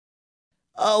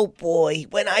Oh boy,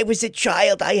 when I was a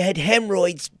child, I had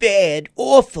hemorrhoids bad,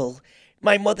 awful.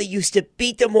 My mother used to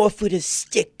beat them off with a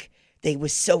stick. They were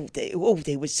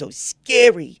so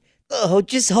scary. Oh,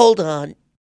 just hold on.